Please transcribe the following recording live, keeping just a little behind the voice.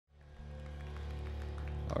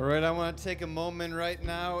All right, I want to take a moment right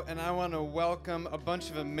now, and I want to welcome a bunch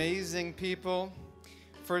of amazing people.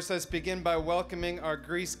 First, let's begin by welcoming our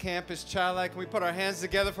Greece campus. Chila, can we put our hands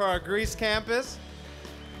together for our Greece campus?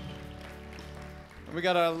 We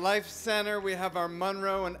got our Life Center. We have our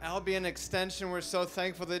Monroe and Albion Extension. We're so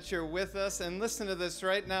thankful that you're with us. And listen to this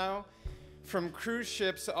right now. From cruise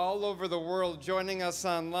ships all over the world joining us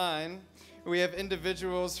online, we have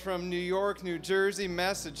individuals from New York, New Jersey,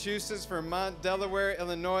 Massachusetts, Vermont, Delaware,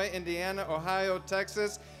 Illinois, Indiana, Ohio,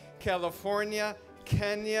 Texas, California,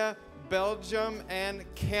 Kenya, Belgium, and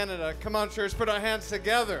Canada. Come on, church, put our hands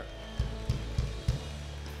together.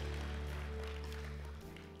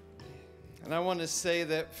 And I want to say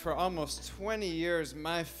that for almost 20 years,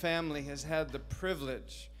 my family has had the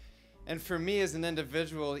privilege, and for me as an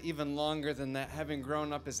individual, even longer than that, having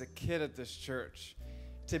grown up as a kid at this church,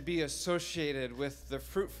 to be associated with the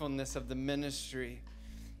fruitfulness of the ministry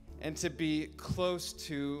and to be close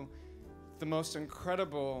to the most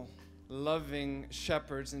incredible, loving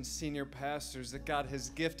shepherds and senior pastors that God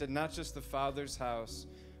has gifted, not just the Father's house,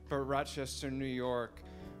 but Rochester, New York,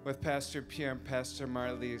 with Pastor Pierre and Pastor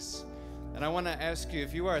Marlise. And I want to ask you,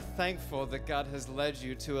 if you are thankful that God has led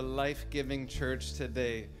you to a life-giving church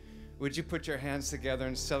today, would you put your hands together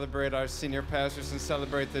and celebrate our senior pastors and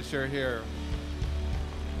celebrate that you're here?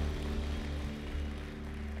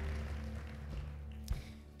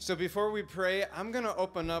 So before we pray, I'm going to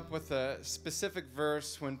open up with a specific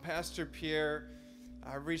verse. When Pastor Pierre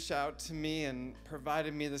reached out to me and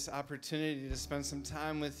provided me this opportunity to spend some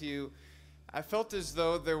time with you, I felt as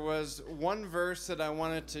though there was one verse that I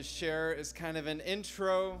wanted to share as kind of an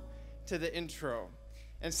intro to the intro.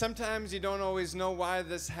 And sometimes you don't always know why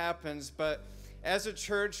this happens, but as a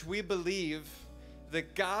church, we believe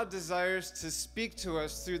that God desires to speak to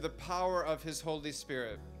us through the power of His Holy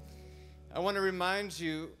Spirit. I want to remind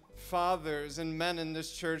you, fathers and men in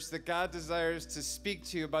this church, that God desires to speak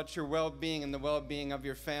to you about your well-being and the well-being of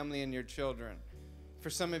your family and your children. For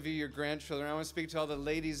some of you, your grandchildren, I want to speak to all the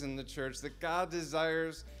ladies in the church, that God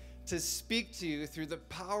desires to speak to you through the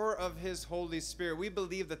power of His Holy Spirit. We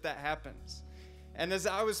believe that that happens. And as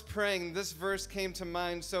I was praying, this verse came to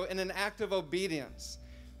mind. So in an act of obedience,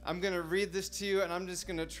 I'm going to read this to you, and I'm just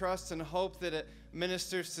going to trust and hope that it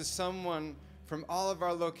ministers to someone from all of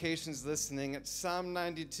our locations listening. It's Psalm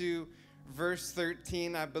 92, verse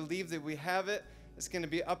 13. I believe that we have it. It's going to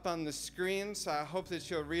be up on the screen, so I hope that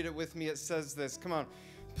you'll read it with me. It says this. Come on.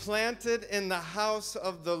 Planted in the house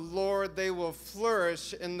of the Lord, they will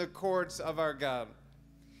flourish in the courts of our God.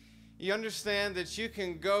 You understand that you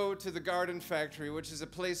can go to the Garden Factory, which is a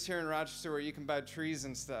place here in Rochester where you can buy trees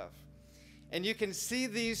and stuff. And you can see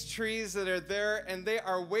these trees that are there, and they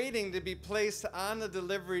are waiting to be placed on a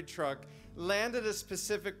delivery truck, land at a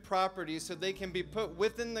specific property so they can be put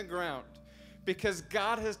within the ground, because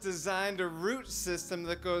God has designed a root system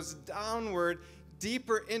that goes downward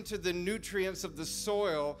deeper into the nutrients of the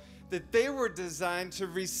soil, that they were designed to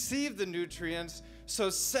receive the nutrients so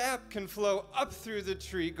sap can flow up through the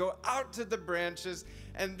tree, go out to the branches,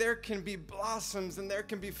 and there can be blossoms and there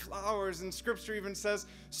can be flowers, and Scripture even says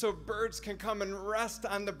so birds can come and rest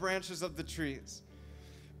on the branches of the trees.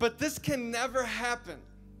 But this can never happen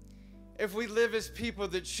if we live as people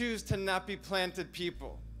that choose to not be planted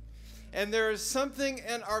people. And there is something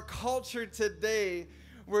in our culture today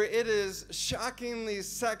where it is shockingly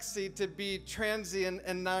sexy to be transient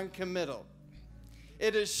and non-committal.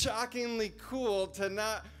 It is shockingly cool to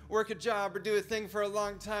not work a job or do a thing for a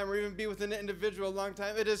long time or even be with an individual a long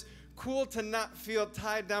time. It is cool to not feel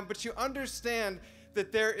tied down, but you understand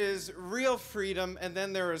that there is real freedom and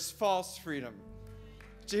then there is false freedom.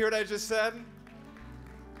 Did you hear what I just said?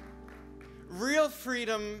 Real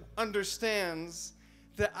freedom understands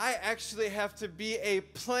that I actually have to be a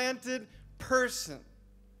planted person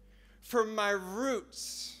for my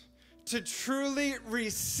roots to truly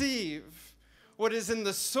receive what is in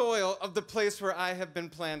the soil of the place where I have been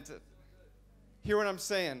planted. Hear what I'm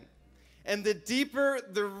saying? And the deeper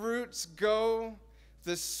the roots go,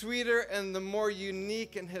 the sweeter and the more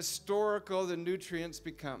unique and historical the nutrients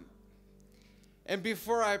become. And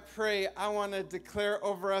before I pray, I want to declare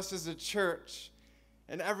over us as a church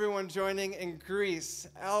and everyone joining in Greece,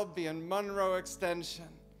 Albion, Monroe Extension,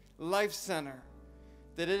 Life Center,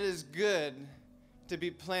 that it is good to be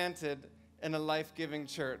planted in a life-giving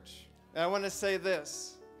church. And I want to say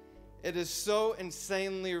this. It is so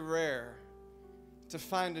insanely rare to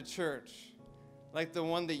find a church like the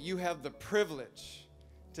one that you have the privilege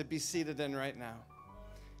to be seated in right now.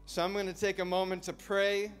 So I'm going to take a moment to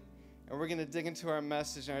pray, and we're going to dig into our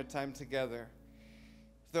message and our time together.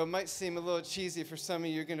 Though it might seem a little cheesy for some of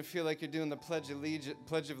you, you're going to feel like you're doing the Pledge of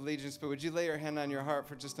Allegiance, but would you lay your hand on your heart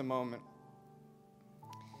for just a moment?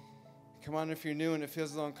 Come on, if you're new and it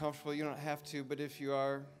feels a little uncomfortable, you don't have to, but if you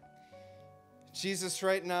are, Jesus,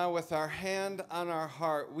 right now, with our hand on our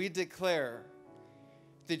heart, we declare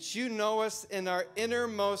that you know us in our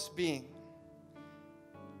innermost being.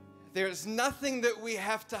 There's nothing that we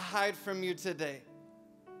have to hide from you today.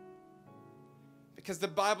 Because the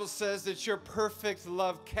Bible says that your perfect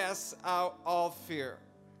love casts out all fear.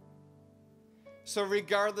 So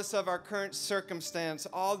regardless of our current circumstance,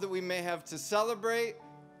 all that we may have to celebrate,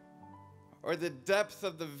 or the depth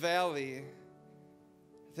of the valley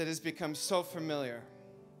that has become so familiar,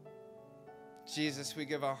 Jesus, we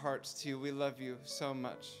give our hearts to you. We love you so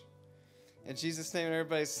much. In Jesus' name,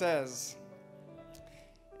 everybody says,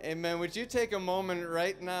 amen. Would you take a moment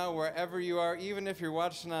right now, wherever you are, even if you're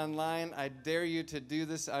watching online, I dare you to do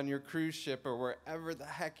this on your cruise ship or wherever the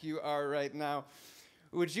heck you are right now.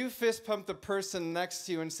 Would you fist pump the person next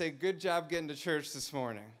to you and say, good job getting to church this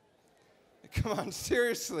morning? Come on,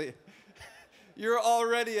 seriously. You're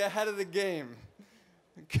already ahead of the game.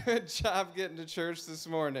 Good job getting to church this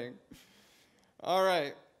morning. All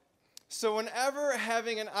right. So whenever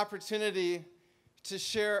having an opportunity to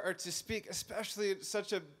share or to speak, especially at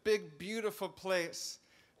such a big, beautiful place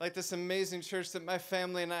like this amazing church that my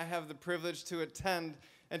family and I have the privilege to attend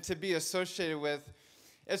and to be associated with,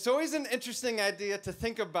 it's always an interesting idea to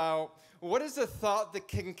think about what is a thought that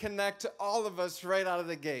can connect all of us right out of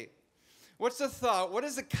the gate. What's a thought? What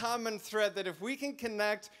is a common thread that if we can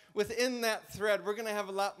connect within that thread, we're going to have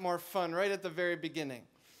a lot more fun right at the very beginning?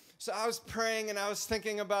 So I was praying and I was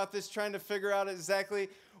thinking about this, trying to figure out exactly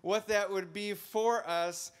what that would be for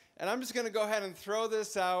us. And I'm just going to go ahead and throw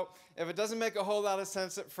this out. If it doesn't make a whole lot of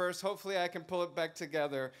sense at first, hopefully I can pull it back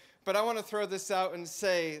together. But I want to throw this out and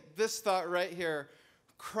say this thought right here.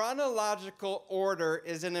 Chronological order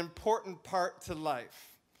is an important part to life.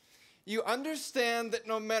 You understand that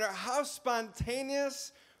no matter how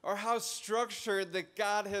spontaneous or how structured that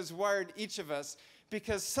God has wired each of us,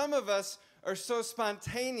 because some of us are so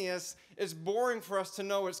spontaneous, it's boring for us to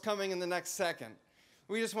know what's coming in the next second.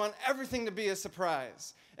 We just want everything to be a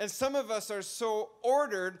surprise. And some of us are so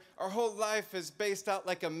ordered, our whole life is based out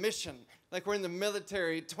like a mission, like we're in the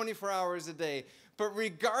military 24 hours a day. But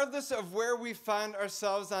regardless of where we find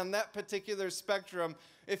ourselves on that particular spectrum,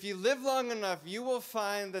 if you live long enough, you will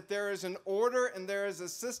find that there is an order and there is a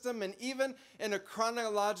system, and even in a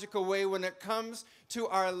chronological way when it comes to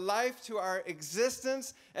our life, to our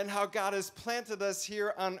existence, and how God has planted us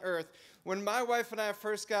here on earth. When my wife and I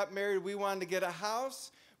first got married, we wanted to get a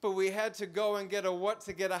house, but we had to go and get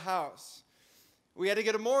a house. We had to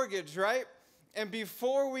get a mortgage, right? And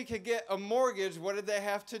before we could get a mortgage, what did they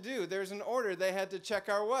have to do? There's an order. They had to check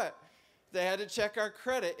our what? They had to check our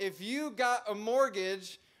credit. If you got a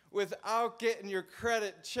mortgage without getting your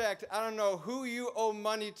credit checked, I don't know who you owe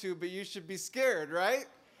money to, but you should be scared, right?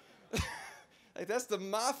 Like, that's the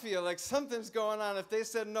mafia. Like, something's going on. If they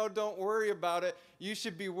said, no, don't worry about it, you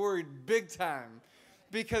should be worried big time.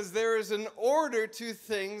 Because there is an order to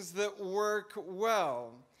things that work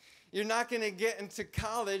well. You're not going to get into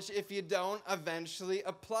college if you don't eventually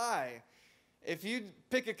apply. If you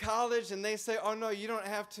pick a college and they say, oh, no, you don't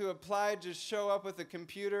have to apply, just show up with a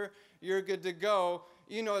computer, you're good to go,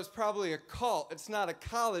 you know it's probably a cult. It's not a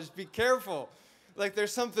college. Be careful. Like,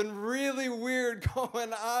 there's something really weird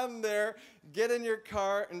going on there. Get in your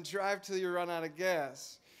car and drive till you run out of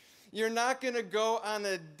gas. You're not going to go on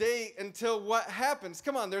a date until what happens?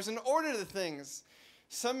 Come on, there's an order to things.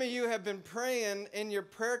 Some of you have been praying in your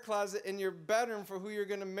prayer closet in your bedroom for who you're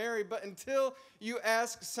going to marry, but until you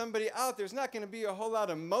ask somebody out, there's not going to be a whole lot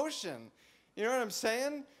of motion. You know what I'm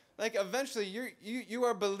saying? Like, eventually you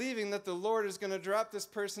are believing that the Lord is going to drop this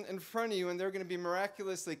person in front of you and they're going to be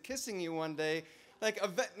miraculously kissing you one day. Like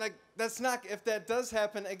that's not, if that does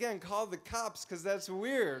happen, again, call the cops because that's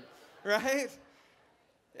weird, right?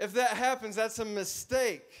 If that happens, that's a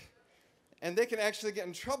mistake. And they can actually get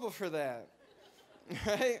in trouble for that.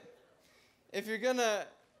 Right? If you're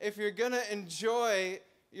gonna enjoy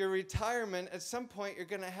your retirement, at some point you're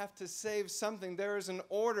gonna have to save something. There is an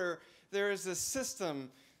order, there is a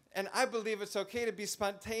system, and I believe it's okay to be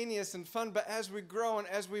spontaneous and fun, but as we grow and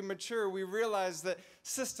as we mature, we realize that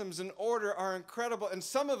systems and order are incredible, and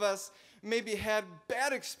some of us maybe had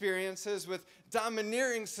bad experiences with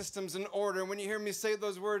domineering systems and order. And when you hear me say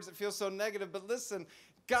those words, it feels so negative, but listen,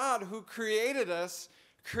 God, who created us,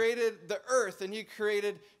 created the earth, and he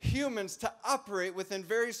created humans to operate within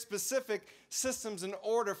very specific systems and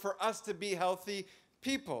order for us to be healthy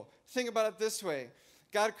people. Think about it this way.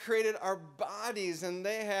 God created our bodies, and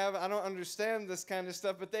they have, I don't understand this kind of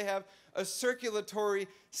stuff, but they have a circulatory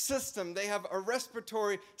system. They have a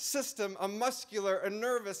respiratory system, a muscular, a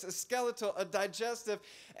nervous, a skeletal, a digestive.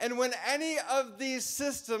 And when any of these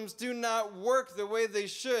systems do not work the way they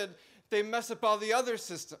should, they mess up all the other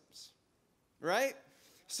systems, right?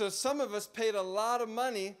 So some of us paid a lot of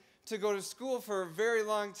money to go to school for a very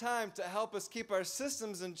long time to help us keep our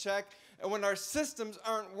systems in check. And when our systems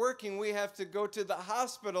aren't working, we have to go to the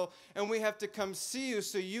hospital and we have to come see you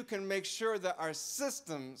so you can make sure that our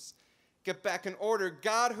systems get back in order.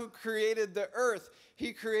 God, who created the earth,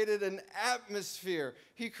 he created an atmosphere.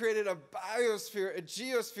 He created a biosphere, a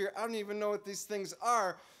geosphere. I don't even know what these things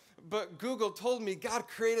are, but Google told me God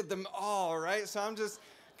created them all, right? So I'm just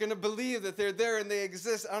going to believe that they're there and they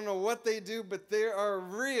exist. I don't know what they do, but they are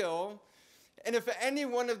real. And if any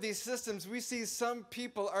one of these systems, we see some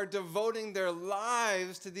people are devoting their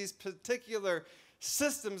lives to these particular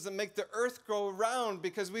systems that make the earth go round,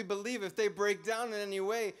 because we believe if they break down in any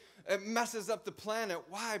way, it messes up the planet.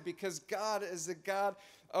 Why? Because God is a God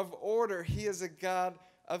of order. He is a God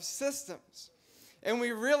of systems. And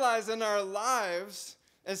we realize in our lives,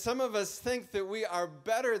 and some of us think that we are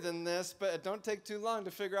better than this, but it don't take too long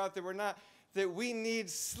to figure out that we're not, that we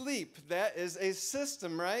need sleep. That is a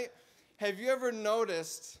system, right? Have you ever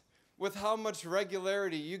noticed with how much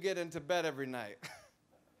regularity you get into bed every night?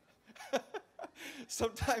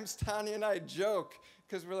 Sometimes Tanya and I joke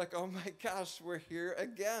because we're like, oh my gosh, we're here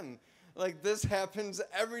again. Like, this happens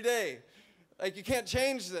every day. Like, you can't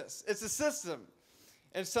change this. It's a system.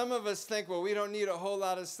 And some of us think, well, we don't need a whole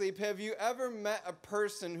lot of sleep. Have you ever met a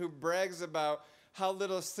person who brags about how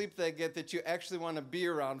little sleep they get that you actually want to be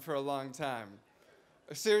around for a long time?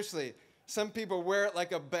 Seriously. Some people wear it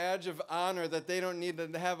like a badge of honor that they don't need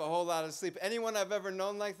to have a whole lot of sleep. Anyone I've ever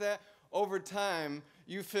known like that, over time,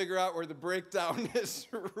 you figure out where the breakdown is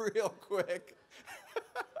real quick.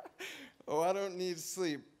 Oh, I don't need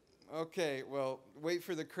sleep. Okay, well, wait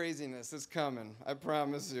for the craziness. It's coming. I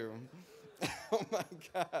promise you. Oh, my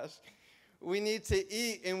gosh. We need to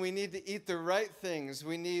eat, and we need to eat the right things.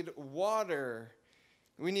 We need water.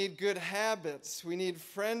 We need good habits. We need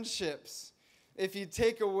friendships. If you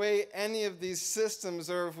take away any of these systems,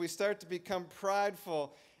 or if we start to become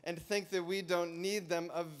prideful and think that we don't need them,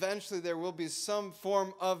 eventually there will be some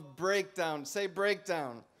form of breakdown. Say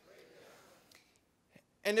breakdown.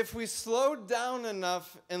 And if we slow down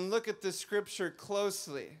enough and look at the scripture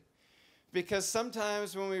closely, because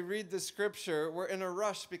sometimes when we read the scripture, we're in a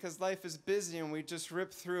rush because life is busy and we just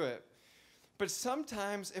rip through it. But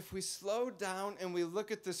sometimes if we slow down and we look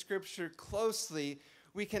at the scripture closely,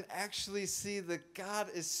 we can actually see that God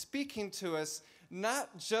is speaking to us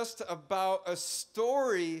not just about a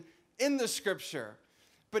story in the scripture,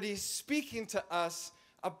 but he's speaking to us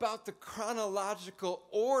about the chronological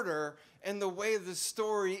order and the way the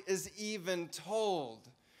story is even told.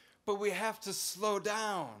 But we have to slow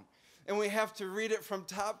down, and we have to read it from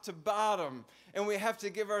top to bottom, and we have to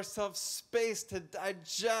give ourselves space to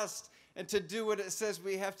digest and to do what it says.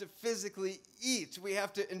 We have to physically eat. We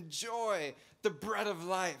have to enjoy the bread of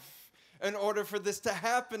life in order for this to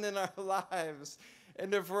happen in our lives.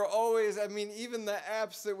 And if we're always, even the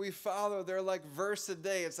apps that we follow, they're like verse a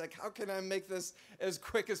day. It's like, how can I make this as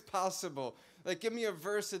quick as possible? Like, give me a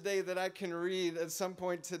verse a day that I can read at some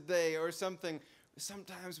point today or something.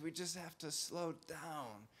 Sometimes we just have to slow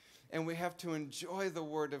down, and we have to enjoy the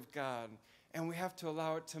Word of God, and we have to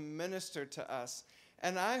allow it to minister to us.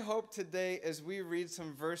 And I hope today, as we read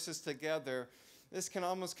some verses together, this can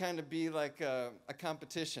almost kind of be like a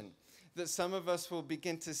competition, that some of us will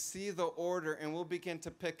begin to see the order, and we'll begin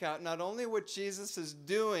to pick out not only what Jesus is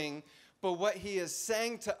doing, but what he is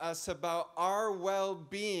saying to us about our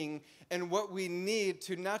well-being and what we need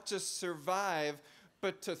to not just survive,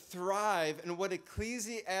 but to thrive. And what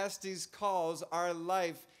Ecclesiastes calls our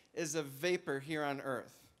life is a vapor here on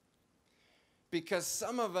earth. Because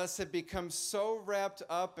some of us have become so wrapped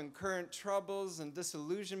up in current troubles and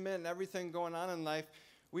disillusionment and everything going on in life,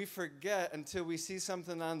 we forget until we see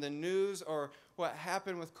something on the news or what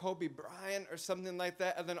happened with Kobe Bryant or something like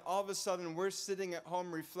that, and then all of a sudden we're sitting at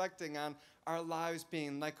home reflecting on our lives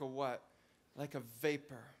being like a what? Like a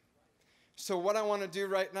vapor. So what I want to do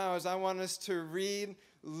right now is I want us to read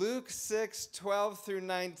Luke 6:12 through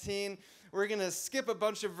 19. We're going to skip a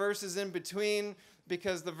bunch of verses in between,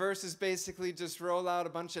 because the verses basically just roll out a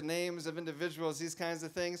bunch of names of individuals, these kinds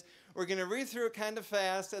of things. We're going to read through it kind of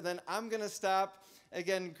fast, and then I'm going to stop.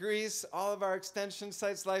 Again, Greece, all of our extension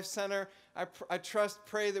sites, Life Center, I trust,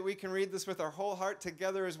 pray that we can read this with our whole heart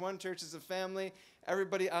together as one church, as a family,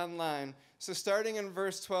 everybody online. So starting in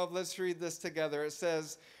verse 12, let's read this together. It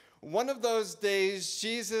says, One of those days,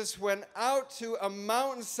 Jesus went out to a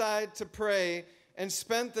mountainside to pray and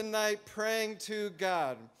spent the night praying to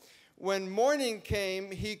God. When morning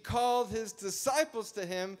came, he called his disciples to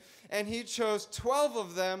him, and he chose 12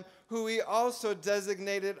 of them, who he also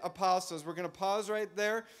designated apostles. We're going to pause right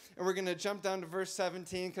there, and we're going to jump down to verse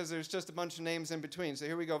 17, because there's just a bunch of names in between. So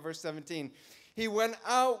here we go, verse 17. He went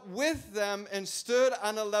out with them and stood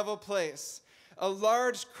on a level place. A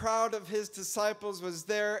large crowd of his disciples was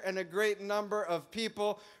there, and a great number of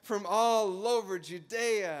people from all over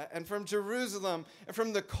Judea and from Jerusalem and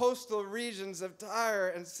from the coastal regions of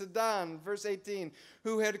Tyre and Sidon, verse 18,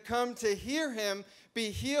 who had come to hear him be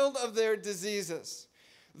healed of their diseases.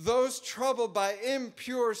 Those troubled by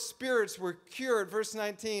impure spirits were cured, verse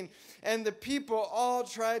 19, and the people all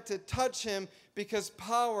tried to touch him because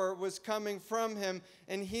power was coming from him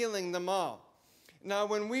and healing them all. Now,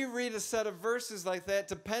 when we read a set of verses like that,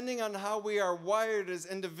 depending on how we are wired as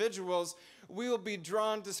individuals, we will be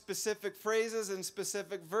drawn to specific phrases and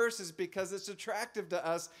specific verses because it's attractive to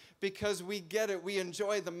us, because we get it. We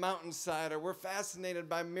enjoy the mountainside, or we're fascinated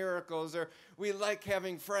by miracles, or we like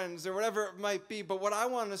having friends, or whatever it might be. But what I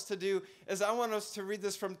want us to do is I want us to read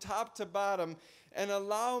this from top to bottom and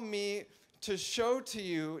allow me to show to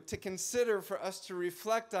you, to consider, for us to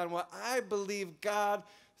reflect on what I believe God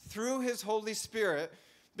through his Holy Spirit,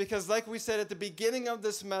 because like we said at the beginning of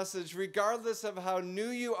this message, regardless of how new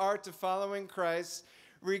you are to following Christ,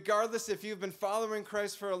 regardless if you've been following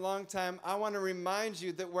Christ for a long time, I want to remind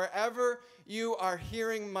you that wherever you are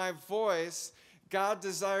hearing my voice, God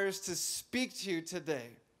desires to speak to you today.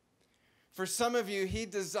 For some of you, he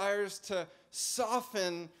desires to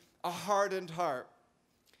soften a hardened heart.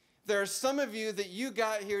 There are some of you that you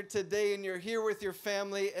got here today and you're here with your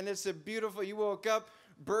family, and it's a beautiful, you woke up,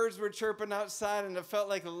 birds were chirping outside, and it felt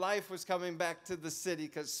like life was coming back to the city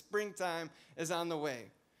because springtime is on the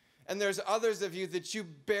way. And there's others of you that you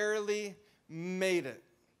barely made it.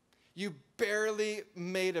 You barely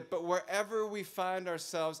made it. But wherever we find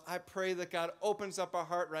ourselves, I pray that God opens up our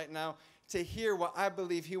heart right now to hear what I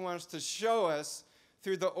believe he wants to show us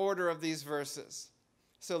through the order of these verses.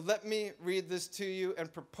 So let me read this to you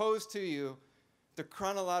and propose to you the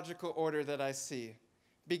chronological order that I see.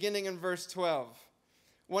 Beginning in verse 12.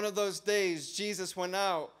 One of those days, Jesus went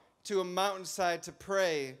out to a mountainside to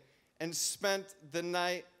pray and spent the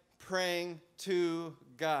night praying to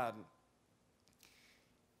God.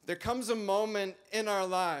 There comes a moment in our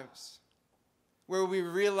lives where we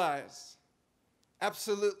realize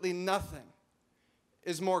absolutely nothing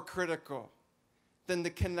is more critical than the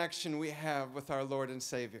connection we have with our Lord and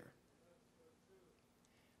Savior.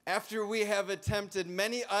 After we have attempted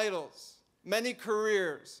many idols, many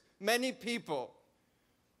careers, many people,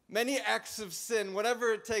 many acts of sin,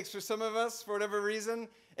 whatever it takes, for some of us, for whatever reason,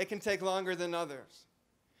 it can take longer than others.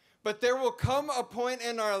 But there will come a point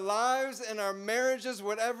in our lives, in our marriages,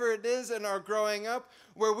 whatever it is, in our growing up,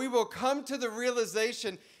 where we will come to the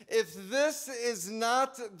realization, if this is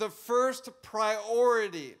not the first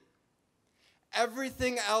priority,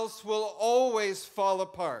 everything else will always fall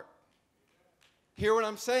apart. Hear what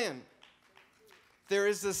I'm saying? There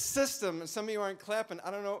is a system, and some of you aren't clapping.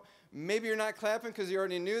 I don't know. Maybe you're not clapping because you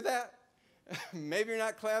already knew that. Maybe you're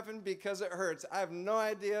not clapping because it hurts. I have no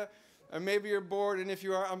idea. Or maybe you're bored, and if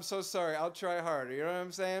you are, I'm so sorry. I'll try harder. You know what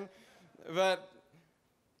I'm saying? But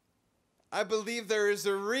I believe there is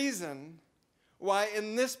a reason why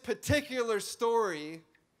in this particular story,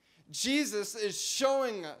 Jesus is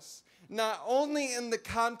showing us, not only in the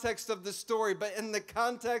context of the story, but in the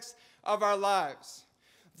context of our lives.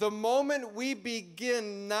 The moment we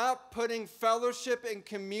begin not putting fellowship and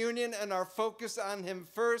communion and our focus on him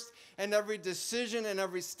first, and every decision and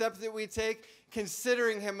every step that we take,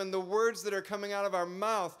 considering him and the words that are coming out of our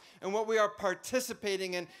mouth and what we are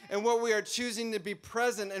participating in and what we are choosing to be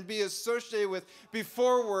present and be associated with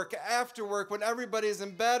before work, after work, when everybody's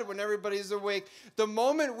in bed, when everybody's awake, the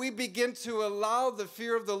moment we begin to allow the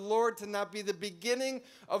fear of the Lord to not be the beginning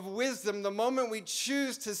of wisdom, the moment we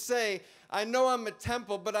choose to say, I know I'm a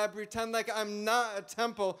temple, but I pretend like I'm not a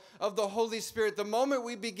temple of the Holy Spirit. The moment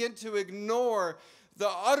we begin to ignore the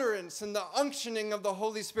utterance and the unctioning of the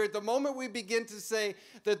Holy Spirit, the moment we begin to say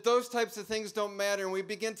that those types of things don't matter and we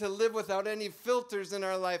begin to live without any filters in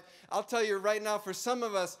our life, I'll tell you right now, for some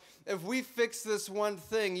of us, if we fix this one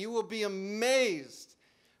thing, you will be amazed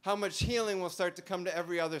how much healing will start to come to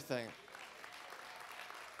every other thing.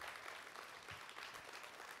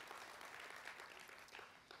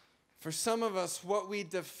 For some of us, what we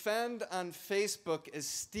defend on Facebook is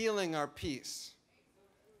stealing our peace.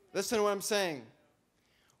 Listen to what I'm saying.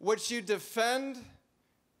 What you defend,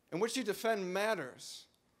 and what you defend matters.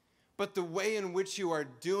 but the way in which you are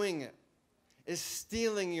doing it is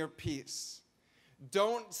stealing your peace.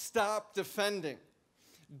 Don't stop defending.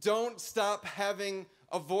 Don't stop having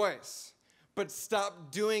a voice, but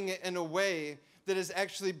stop doing it in a way that is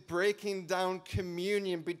actually breaking down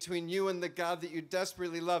communion between you and the God that you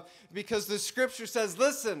desperately love. Because the scripture says,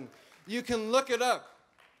 listen, you can look it up.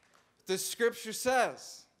 The scripture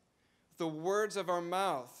says, the words of our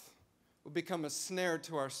mouth will become a snare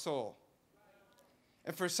to our soul.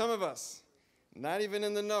 And for some of us, not even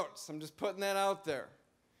in the notes, I'm just putting that out there.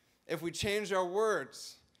 If we change our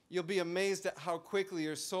words, you'll be amazed at how quickly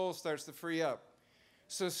your soul starts to free up.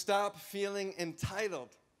 So stop feeling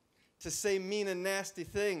entitled to say mean and nasty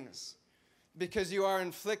things, because you are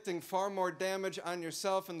inflicting far more damage on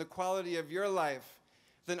yourself and the quality of your life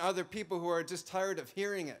than other people who are just tired of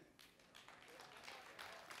hearing it.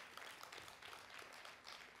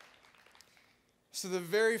 So the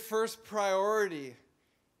very first priority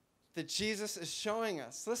that Jesus is showing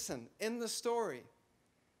us, listen, in the story,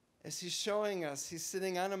 as he's showing us, he's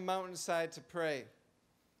sitting on a mountainside to pray,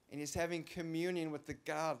 and he's having communion with the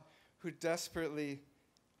God who desperately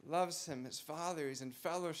loves him, his Father. He's in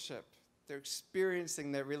fellowship. They're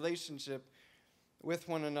experiencing their relationship with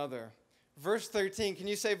one another. Verse 13, can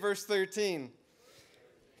you say verse 13?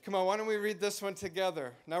 Come on, why don't we read this one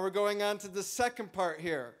together? Now we're going on to the second part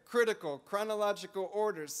here. Critical, chronological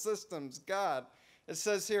order, systems, God. It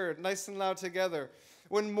says here, nice and loud together.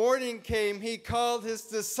 When morning came, he called his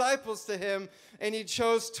disciples to him, and he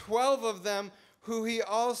chose 12 of them, who he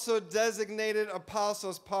also designated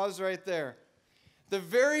apostles. Pause right there. The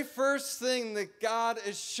very first thing that God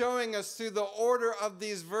is showing us through the order of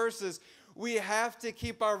these verses, we have to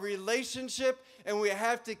keep our relationship and we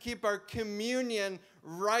have to keep our communion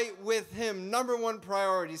right with him. Number one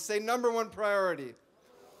priority. Say number one priority.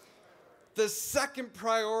 The second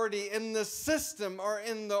priority in the system or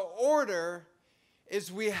in the order is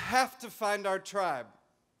we have to find our tribe.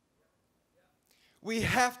 We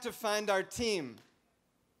have to find our team.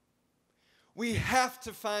 We have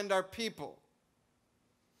to find our people.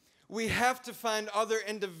 We have to find other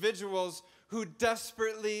individuals who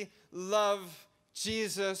desperately love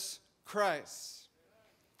Jesus Christ.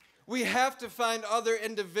 We have to find other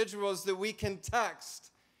individuals that we can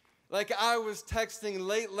text. Like I was texting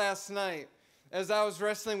late last night as I was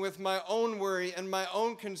wrestling with my own worry and my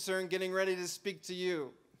own concern getting ready to speak to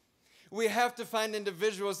you. We have to find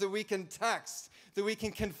individuals that we can text, that we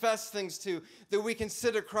can confess things to, that we can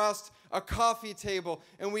sit across a coffee table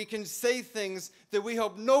and we can say things that we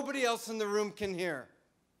hope nobody else in the room can hear.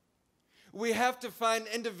 We have to find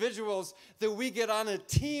individuals that we get on a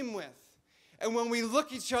team with. And when we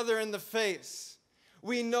look each other in the face,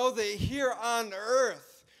 we know that here on earth,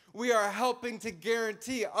 we are helping to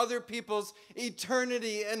guarantee other people's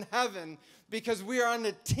eternity in heaven because we are on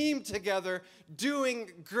a team together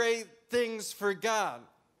doing great things for God.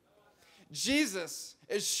 Jesus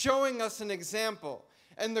is showing us an example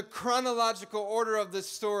and the chronological order of this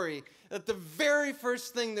story that the very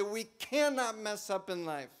first thing that we cannot mess up in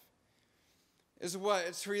life is what?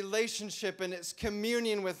 It's relationship and it's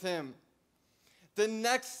communion with him. The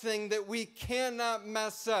next thing that we cannot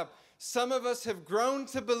mess up, some of us have grown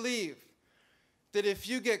to believe that if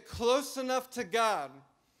you get close enough to God,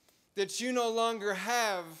 that you no longer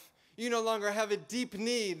have a deep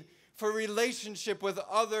need for relationship with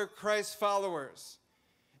other Christ followers.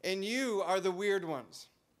 And you are the weird ones.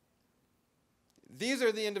 These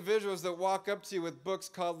are the individuals that walk up to you with books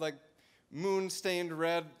called like Moon-Stained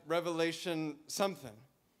Red, Revelation something.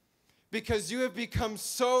 Because you have become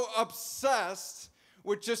so obsessed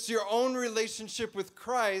with just your own relationship with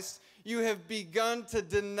Christ, you have begun to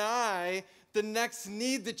deny the next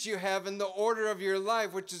need that you have in the order of your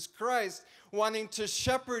life, which is Christ wanting to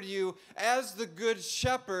shepherd you as the good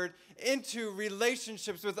shepherd into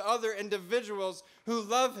relationships with other individuals who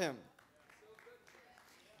love him.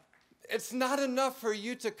 It's not enough for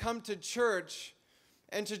you to come to church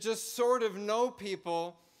and to just sort of know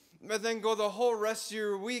people, but then go the whole rest of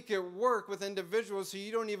your week at work with individuals who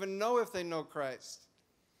you don't even know if they know Christ.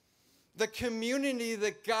 The community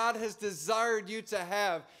that God has desired you to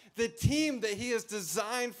have, the team that he has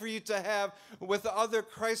designed for you to have with other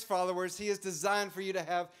Christ followers, he has designed for you to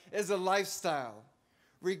have is a lifestyle.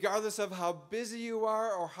 Regardless of how busy you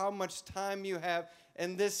are or how much time you have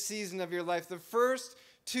in this season of your life. The first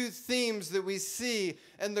two themes that we see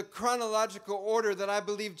in the chronological order that I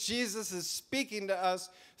believe Jesus is speaking to us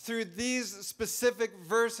through these specific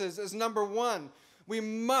verses is number one, we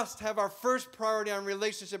must have our first priority on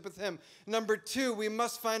relationship with him. Number two, we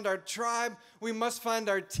must find our tribe. We must find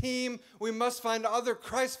our team. We must find other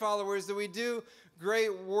Christ followers that we do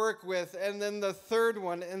great work with. And then the third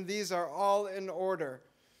one, and these are all in order.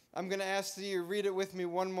 I'm going to ask that you read it with me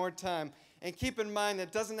one more time. And keep in mind,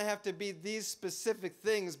 it doesn't have to be these specific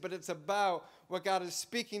things, but it's about what God is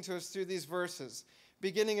speaking to us through these verses.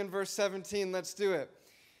 Beginning in verse 17, let's do it.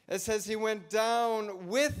 It says, he went down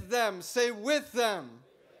with them, say with them,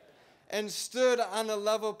 and stood on a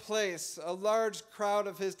level place. A large crowd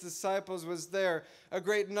of his disciples was there, a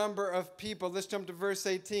great number of people. Let's jump to verse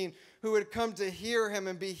 18, who had come to hear him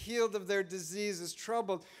and be healed of their diseases,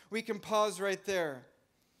 troubled. We can pause right there.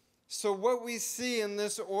 So what we see in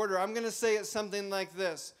this order, I'm going to say it something like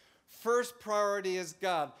this. First priority is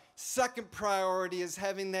God. Second priority is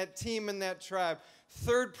having that team and that tribe.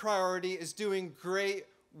 Third priority is doing great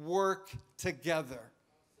work together.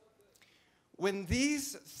 When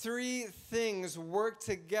these three things work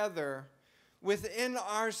together within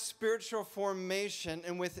our spiritual formation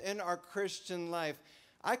and within our Christian life,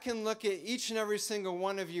 I can look at each and every single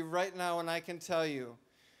one of you right now and I can tell you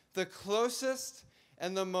the closest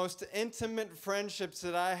and the most intimate friendships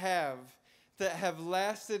that I have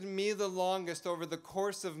lasted me the longest over the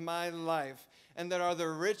course of my life and that are the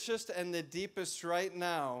richest and the deepest right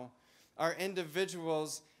now are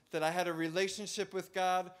individuals that I had a relationship with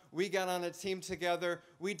God. We got on a team together.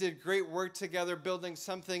 We did great work together building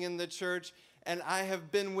something in the church. And I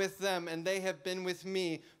have been with them and they have been with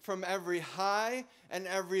me from every high and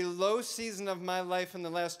every low season of my life in the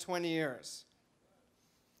last 20 years.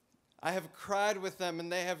 I have cried with them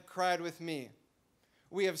and they have cried with me.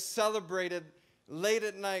 We have celebrated late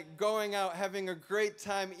at night, going out, having a great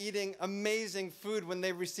time, eating amazing food when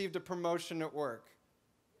they received a promotion at work.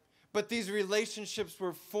 But these relationships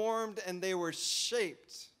were formed and they were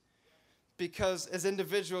shaped because as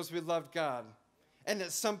individuals we loved God. And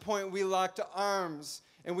at some point we locked arms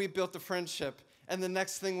and we built a friendship. And the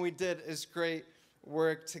next thing we did is great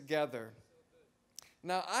work together.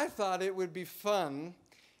 Now I thought it would be fun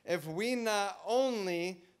if we not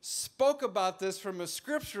only spoke about this from a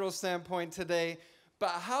scriptural standpoint today,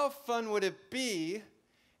 but how fun would it be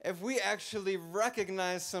if we actually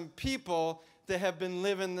recognize some people that have been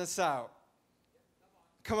living this out?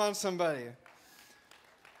 Come on, somebody.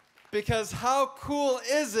 Because how cool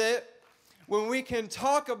is it when we can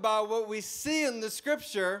talk about what we see in the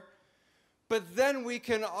scripture, but then we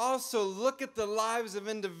can also look at the lives of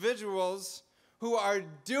individuals who are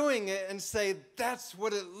doing it and say, that's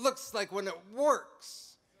what it looks like when it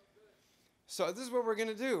works. So this is what we're going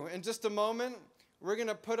to do. In just a moment, we're going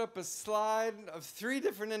to put up a slide of 3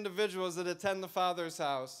 different individuals that attend the Father's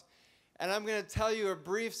house. And I'm going to tell you a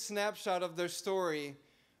brief snapshot of their story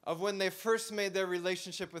of when they first made their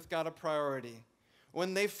relationship with God a priority.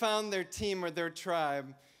 When they found their team or their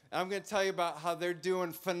tribe. And I'm going to tell you about how they're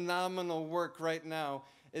doing phenomenal work right now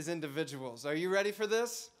as individuals. Are you ready for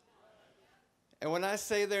this? And when I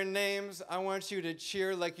say their names, I want you to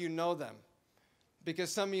cheer like you know them.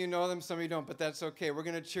 Because some of you know them, some of you don't, but that's okay. We're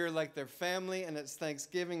going to cheer like their family, and it's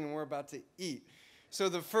Thanksgiving, and we're about to eat. So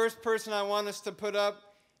the first person I want us to put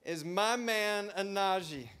up is my man,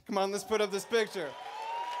 Anaji. Come on, let's put up this picture.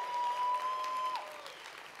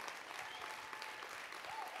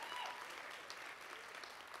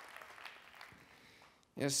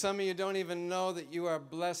 You know, some of you don't even know that you are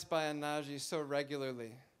blessed by Anaji so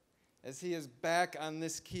regularly, as he is back on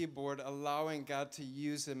this keyboard, allowing God to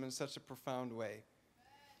use him in such a profound way.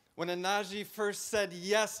 When Anaji first said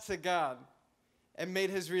yes to God and made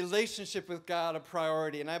his relationship with God a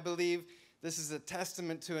priority, and I believe this is a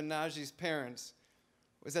testament to Anaji's parents,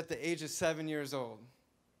 was at the age of 7 years old.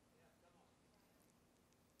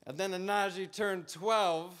 And then Anaji turned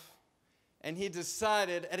 12, and he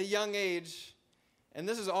decided at a young age, and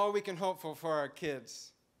this is all we can hope for our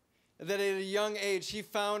kids, that at a young age he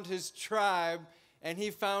found his tribe and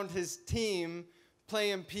he found his team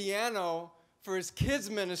playing piano for his kids'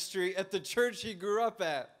 ministry at the church he grew up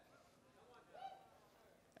at.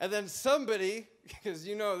 And then somebody, because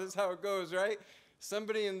you know this is how it goes, right?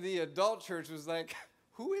 Somebody in the adult church was like,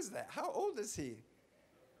 who is that? How old is he?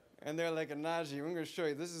 And they're like, Anaji, we're going to show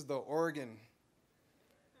you. This is the organ.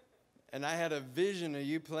 And I had a vision of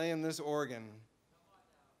you playing this organ.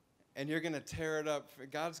 And you're going to tear it up.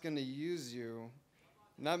 God's going to use you.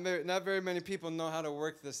 Not very many people know how to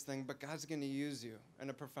work this thing, but God's going to use you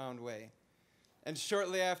in a profound way. And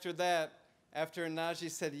shortly after that, after Anaji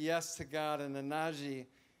said yes to God and Anaji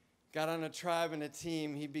got on a tribe and a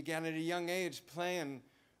team, he began at a young age playing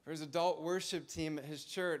for his adult worship team at his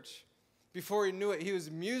church. Before he knew it, he was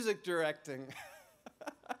music directing.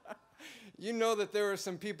 You know that there were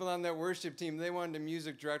some people on that worship team, they wanted to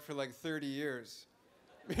music direct for like 30 years.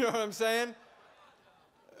 You know what I'm saying?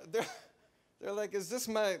 They're like, is this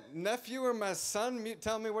my nephew or my son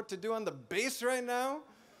telling me what to do on the bass right now?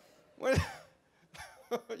 What?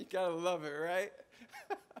 You gotta love it, right?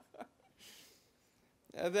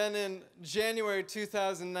 And then in January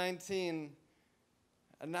 2019,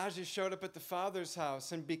 Najee showed up at the Father's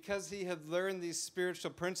house, and because he had learned these spiritual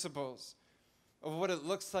principles of what it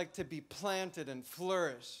looks like to be planted and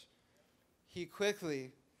flourish, he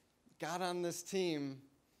quickly got on this team.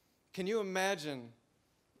 Can you imagine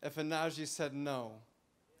if Najee said no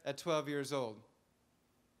at 12 years old?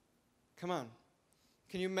 Come on.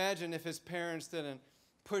 Can you imagine if his parents didn't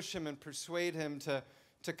push him and persuade him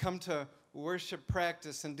to come to worship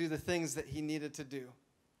practice and do the things that he needed to do?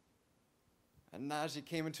 And Najee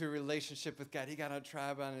came into a relationship with God. He got on a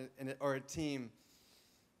tribe or a team,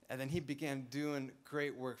 and then he began doing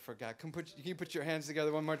great work for God. Can you put your hands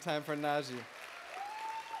together one more time for Najee?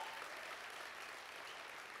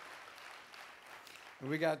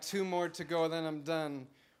 We got 2 more to go, then I'm done.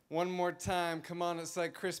 One more time. Come on, it's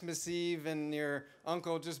like Christmas Eve and your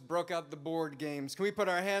uncle just broke out the board games. Can we put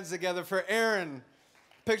our hands together for Aaron?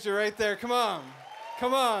 Picture right there. Come on.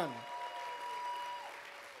 Come on.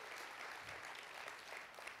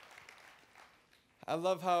 I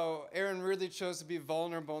love how Aaron really chose to be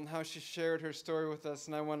vulnerable and how she shared her story with us,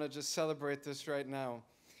 and I want to just celebrate this right now.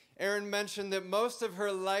 Aaron mentioned that most of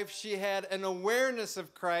her life she had an awareness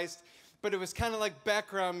of Christ, but it was kind of like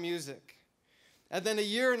background music. And then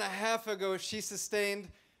 1.5 years ago, she sustained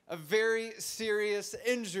a very serious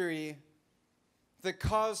injury that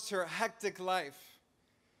caused her hectic life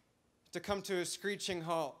to come to a screeching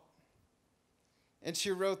halt. And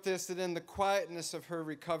she wrote this, that in the quietness of her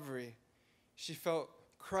recovery, she felt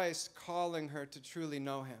Christ calling her to truly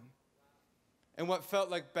know him. And what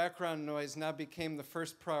felt like background noise now became the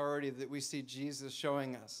first priority that we see Jesus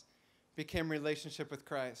showing us, became relationship with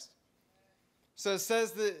Christ. So it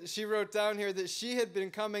says that she wrote down here that she had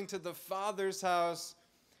been coming to the Father's house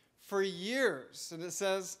for years. And it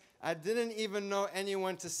says, I didn't even know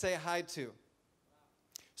anyone to say hi to.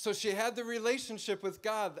 So she had the relationship with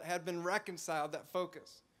God that had been reconciled, that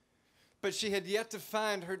focus. But she had yet to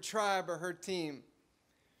find her tribe or her team.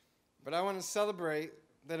 But I want to celebrate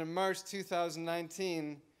that in March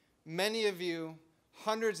 2019, many of you,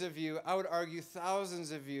 hundreds of you, I would argue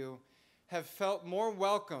thousands of you, have felt more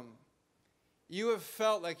welcome. You have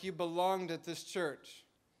felt like you belonged at this church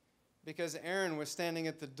because Erin was standing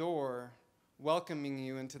at the door welcoming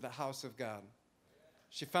you into the house of God.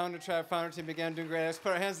 She found her tribe, found her team, began doing great. Let's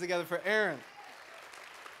put our hands together for Erin.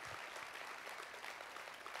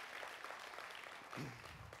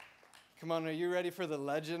 Come on, are you ready for the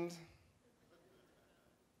legend?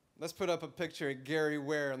 Let's put up a picture of Gary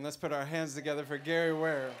Ware, and let's put our hands together for Gary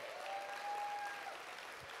Ware.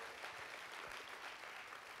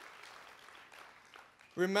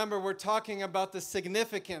 Remember, we're talking about the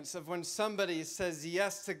significance of when somebody says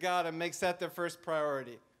yes to God and makes that their first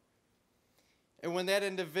priority. And when that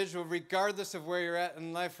individual, regardless of where you're at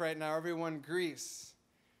in life right now, everyone, Greece,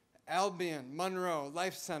 Albion, Monroe,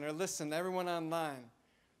 Life Center, listen, everyone online,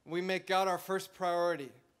 we make God our first priority.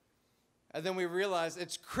 And then we realize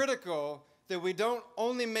it's critical that we don't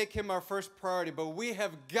only make him our first priority, but we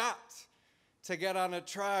have got to get on a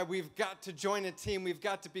tribe. We've got to join a team. We've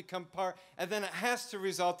got to become part. And then it has to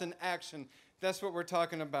result in action. That's what we're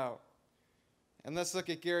talking about. And let's look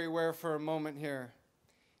at Gary Ware for a moment here.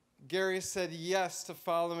 Gary said yes to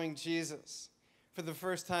following Jesus for the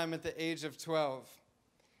first time at the age of 12.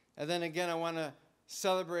 And then again, I want to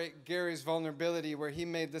celebrate Gary's vulnerability where he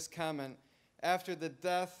made this comment. After the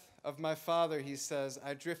death of my father, he says,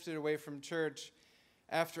 I drifted away from church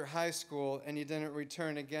after high school, and he didn't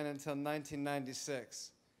return again until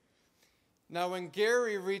 1996. Now, when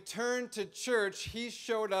Gary returned to church, he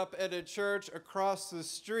showed up at a church across the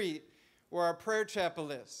street where our prayer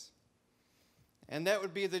chapel is. And that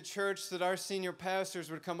would be the church that our senior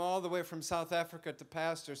pastors would come all the way from South Africa to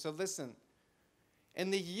pastor. So listen,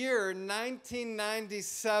 in the year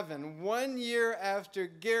 1997, 1 year after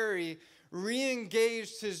Gary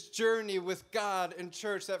re-engaged his journey with God in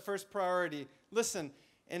church, that first priority, listen,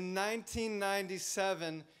 in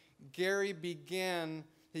 1997, Gary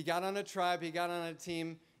he got on a tribe, he got on a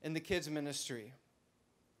team in the kids ministry.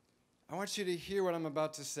 I want you to hear what I'm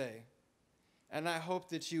about to say. And I hope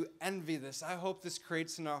that you envy this. I hope this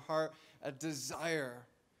creates in our heart a desire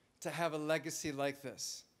to have a legacy like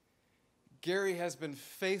this. Gary has been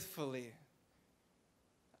faithfully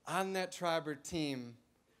on that tribe or team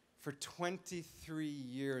for 23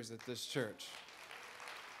 years at this church.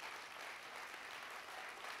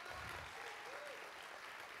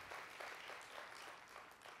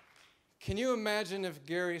 Can you imagine if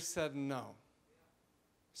Gary said no?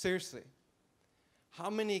 Seriously. How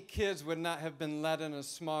many kids would not have been led in a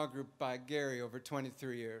small group by Gary over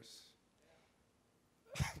 23 years?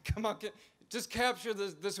 Come on, just capture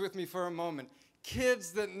this with me for a moment.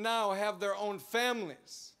 Kids that now have their own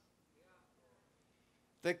families,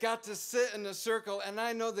 that got to sit in a circle, and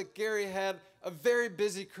I know that Gary had a very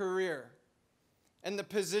busy career and the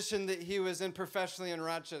position that he was in professionally in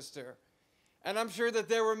Rochester. And I'm sure that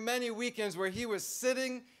there were many weekends where he was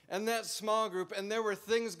sitting in that small group and there were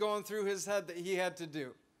things going through his head that he had to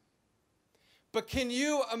do. But can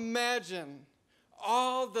you imagine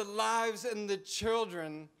all the lives and the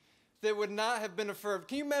children that would not have been affirmed?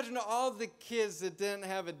 Can you imagine all the kids that didn't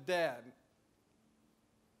have a dad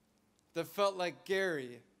that felt like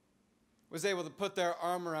Gary was able to put their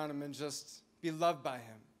arm around him and just be loved by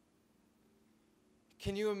him?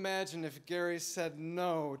 Can you imagine if Gary said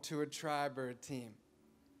no to a tribe or a team?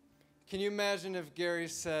 Can you imagine if Gary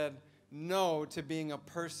said no to being a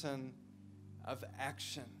person of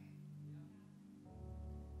action?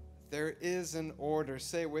 There is an order.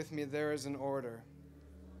 Say it with me, there is an order.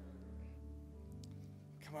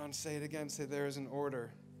 Come on, say it again. Say, there is an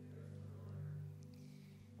order.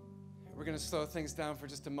 We're going to slow things down for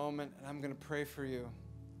just a moment, and I'm going to pray for you.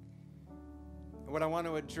 And what I want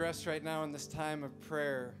to address right now in this time of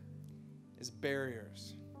prayer is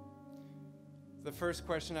barriers. The first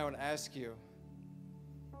question I would ask you,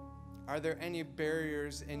 are there any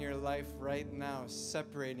barriers in your life right now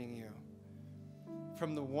separating you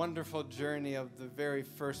from the wonderful journey of the very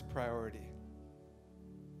first priority?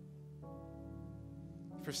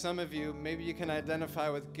 For some of you, maybe you can identify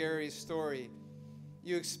with Gary's story.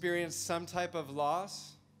 You experienced some type of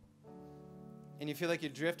loss, and you feel like you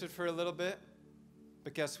drifted for a little bit.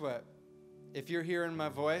 But guess what? If you're hearing my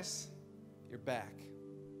voice, you're back.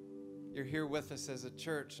 You're here with us as a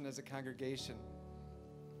church and as a congregation.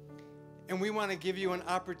 And we want to give you an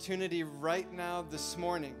opportunity right now this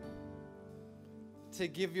morning to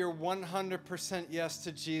give your 100% yes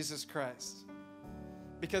to Jesus Christ.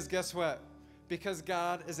 Because guess what? Because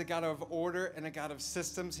God is a God of order and a God of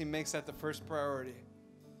systems, He makes that the first priority.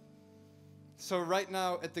 So right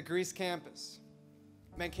now at the Greece campus,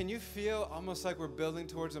 man, can you feel almost like we're building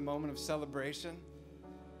towards a moment of celebration?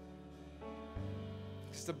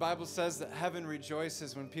 Because the Bible says that heaven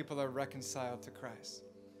rejoices when people are reconciled to Christ.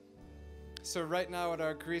 So right now at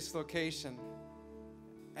our Greece location,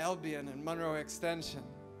 Albion and Monroe Extension,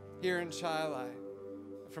 here in Chilai,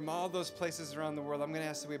 from all those places around the world, I'm going to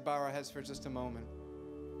ask that we bow our heads for just a moment.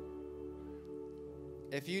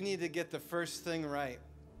 If you need to get the first thing right,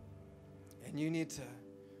 and you need to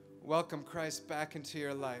welcome Christ back into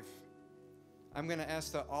your life, I'm going to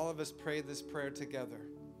ask that all of us pray this prayer together.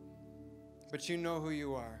 But you know who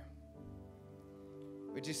you are.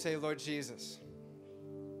 Would you say, Lord Jesus?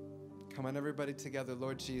 Come on, everybody together,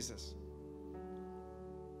 Lord Jesus.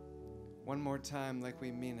 One more time like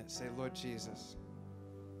we mean it. Say, Lord Jesus,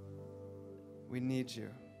 we need you.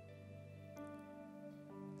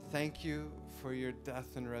 Thank you for your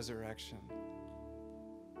death and resurrection.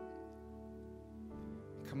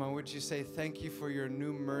 Come on, would you say thank you for your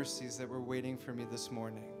new mercies that were waiting for me this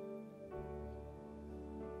morning?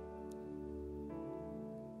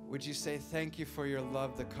 Would you say thank you for your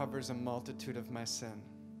love that covers a multitude of my sin?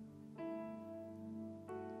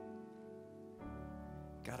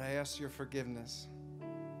 God, I ask your forgiveness.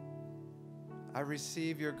 I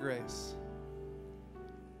receive your grace.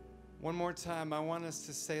 One more time, I want us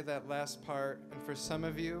to say that last part. And for some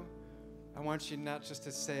of you, I want you not just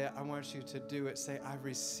to say it, I want you to do it. Say, I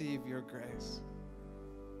receive your grace.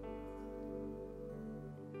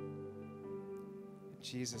 In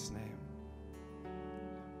Jesus' name.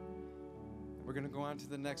 We're going to go on to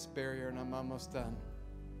the next barrier, and I'm almost done.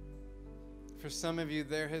 For some of you,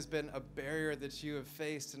 there has been a barrier that you have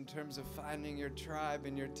faced in terms of finding your tribe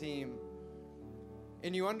and your team.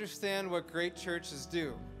 And you understand what great churches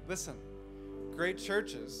do. Listen, great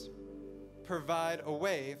churches provide a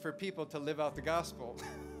way for people to live out the gospel.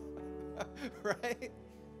 Right?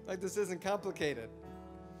 Like, this isn't complicated.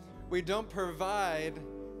 We don't provide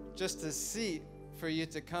just a seat for you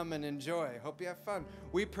to come and enjoy. Hope you have fun.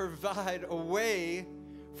 We provide a way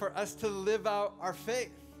for us to live out our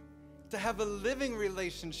faith, to have a living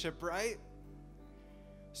relationship, right?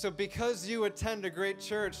 So because you attend a great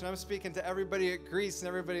church, and I'm speaking to everybody at Greece and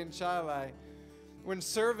everybody in Chilai, when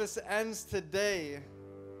service ends today,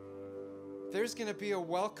 there's going to be a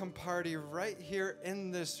welcome party right here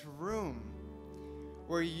in this room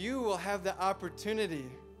where you will have the opportunity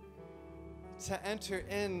to enter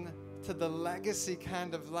into the legacy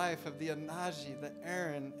kind of life of the Anaji, the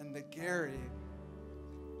Aaron, and the Gary.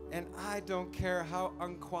 And I don't care how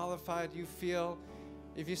unqualified you feel.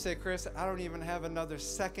 If you say, Chris, I don't even have another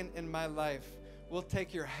second in my life, we'll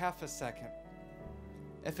take your half a second.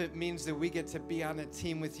 If it means that we get to be on a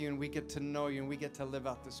team with you and we get to know you and we get to live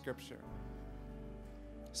out the scripture.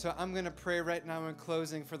 So I'm going to pray right now in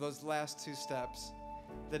closing for those last two steps.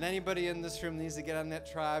 That anybody in this room needs to get on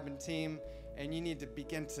that tribe and team, and you need to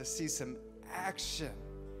begin to see some action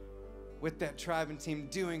with that tribe and team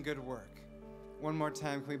doing good work. One more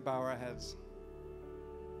time, can we bow our heads?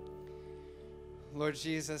 Lord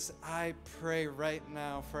Jesus, I pray right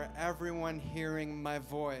now for everyone hearing my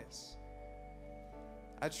voice.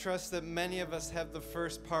 I trust that many of us have the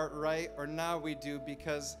first part right, or now we do,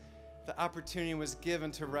 because the opportunity was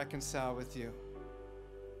given to reconcile with you.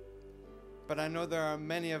 But I know there are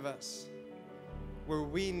many of us where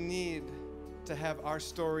we need to have our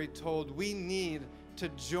story told. We need to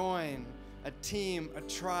join a team, a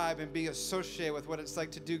tribe, and be associated with what it's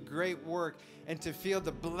like to do great work and to feel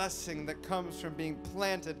the blessing that comes from being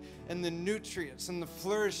planted and the nutrients and the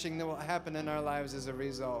flourishing that will happen in our lives as a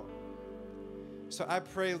result. So I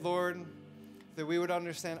pray, Lord, that we would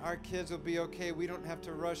understand our kids will be okay. We don't have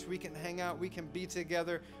to rush. We can hang out. We can be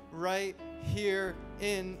together right here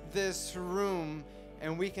in this room,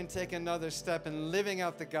 and we can take another step in living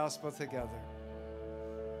out the gospel together.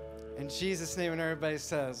 In Jesus' name, and everybody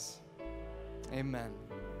says, amen.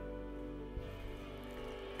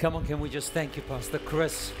 Come on, can we just thank you, Pastor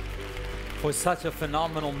Chris, for such a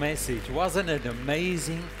phenomenal message. Wasn't it an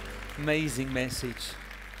amazing, amazing message?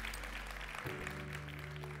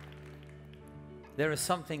 There is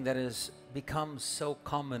something that has become so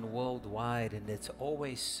common worldwide, and it's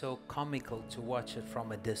always so comical to watch it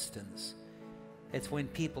from a distance. It's when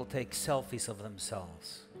people take selfies of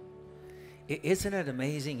themselves. Isn't it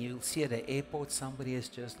amazing? You'll see at the airport, somebody is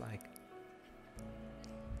just like.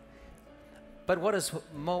 But what is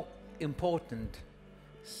more important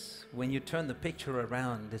when you turn the picture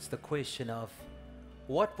around, it's the question of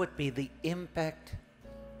what would be the impact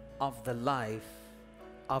of the life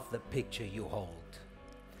of the picture you hold.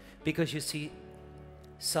 Because you see,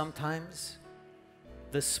 sometimes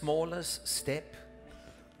the smallest step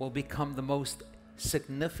will become the most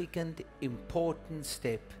significant, important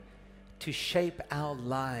step to shape our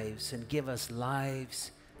lives and give us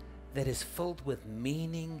lives that is filled with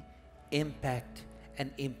meaning, impact,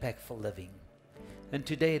 and impactful living. And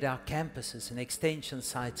today at our campuses and extension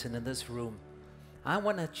sites and in this room, I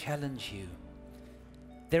want to challenge you.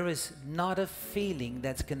 There is not a feeling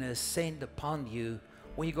that's going to ascend upon you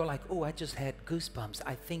when you go like, oh, I just had goosebumps.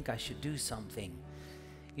 I think I should do something.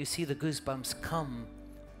 You see, the goosebumps come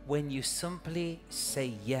when you simply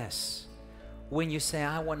say yes. When you say,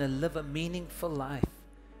 I want to live a meaningful life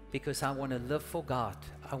because I want to live for God.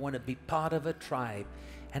 I want to be part of a tribe,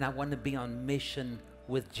 and I want to be on mission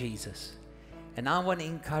with Jesus. And I want to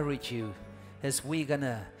encourage you as we're going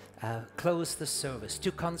to close the service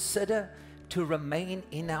to consider to remain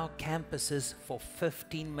in our campuses for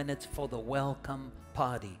 15 minutes for the welcome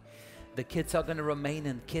party. The kids are going to remain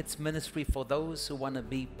in kids ministry for those who want to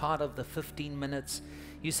be part of the 15 minutes.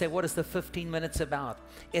 You say, what is the 15 minutes about?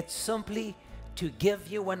 It's simply to give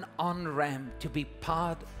you an on-ramp to be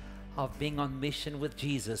part of being on mission with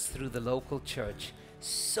Jesus through the local church.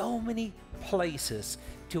 So many places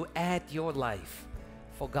to add your life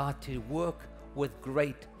for God to work with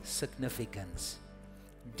great significance.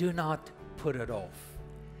 Do not put it off.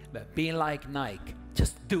 But be like Nike.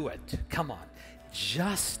 Just do it. Come on.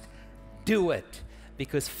 Just do it.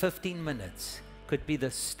 Because 15 minutes could be the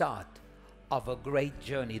start of a great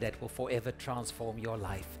journey that will forever transform your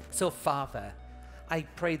life. So, Father, I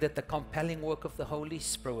pray that the compelling work of the Holy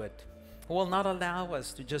Spirit will not allow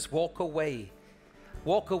us to just walk away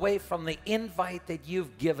from the invite that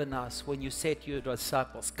you've given us when you said to your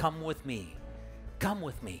disciples, come with me,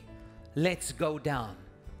 let's go down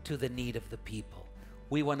to the need of the people.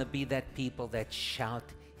 We want to be that people that shout,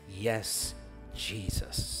 yes,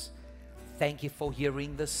 Jesus. Thank you for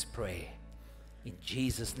hearing this prayer. In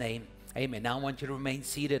Jesus' name, amen. Now I want you to remain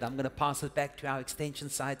seated. I'm going to pass it back to our extension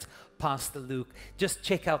sites, Pastor Luke. Just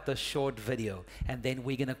check out the short video, and then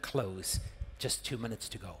we're going to close. Just 2 minutes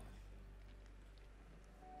to go.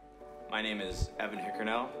 My name is Evan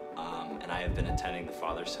Hickernell, and I have been attending the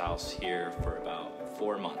Father's House here for about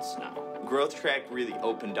 4 months now. Growth Track really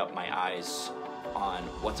opened up my eyes on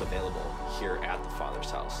what's available here at the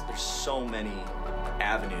Father's house. There's so many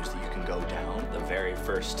avenues that you can go down. The very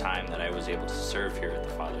first time that I was able to serve here at the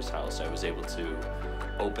Father's house, I was able to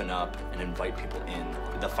open up and invite people in.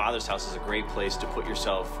 The Father's house is a great place to put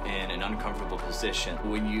yourself in an uncomfortable position.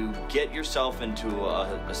 When you get yourself into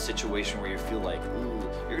a situation where you feel like, ooh,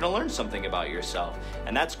 you're gonna learn something about yourself,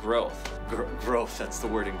 and that's growth. Growth, that's the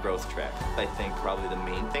word in Growth Track. I think probably the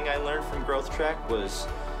main thing I learned from Growth Track was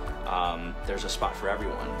there's a spot for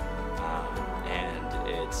everyone. And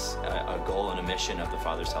it's a goal and a mission of the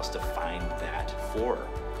Father's house to find that for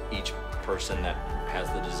each person that has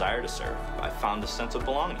the desire to serve. I found a sense of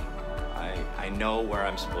belonging. I know where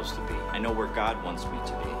I'm supposed to be. I know where God wants me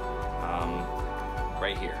to be.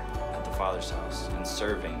 Right here at the Father's house, and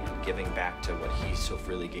serving and giving back to what He so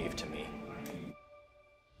freely gave to me.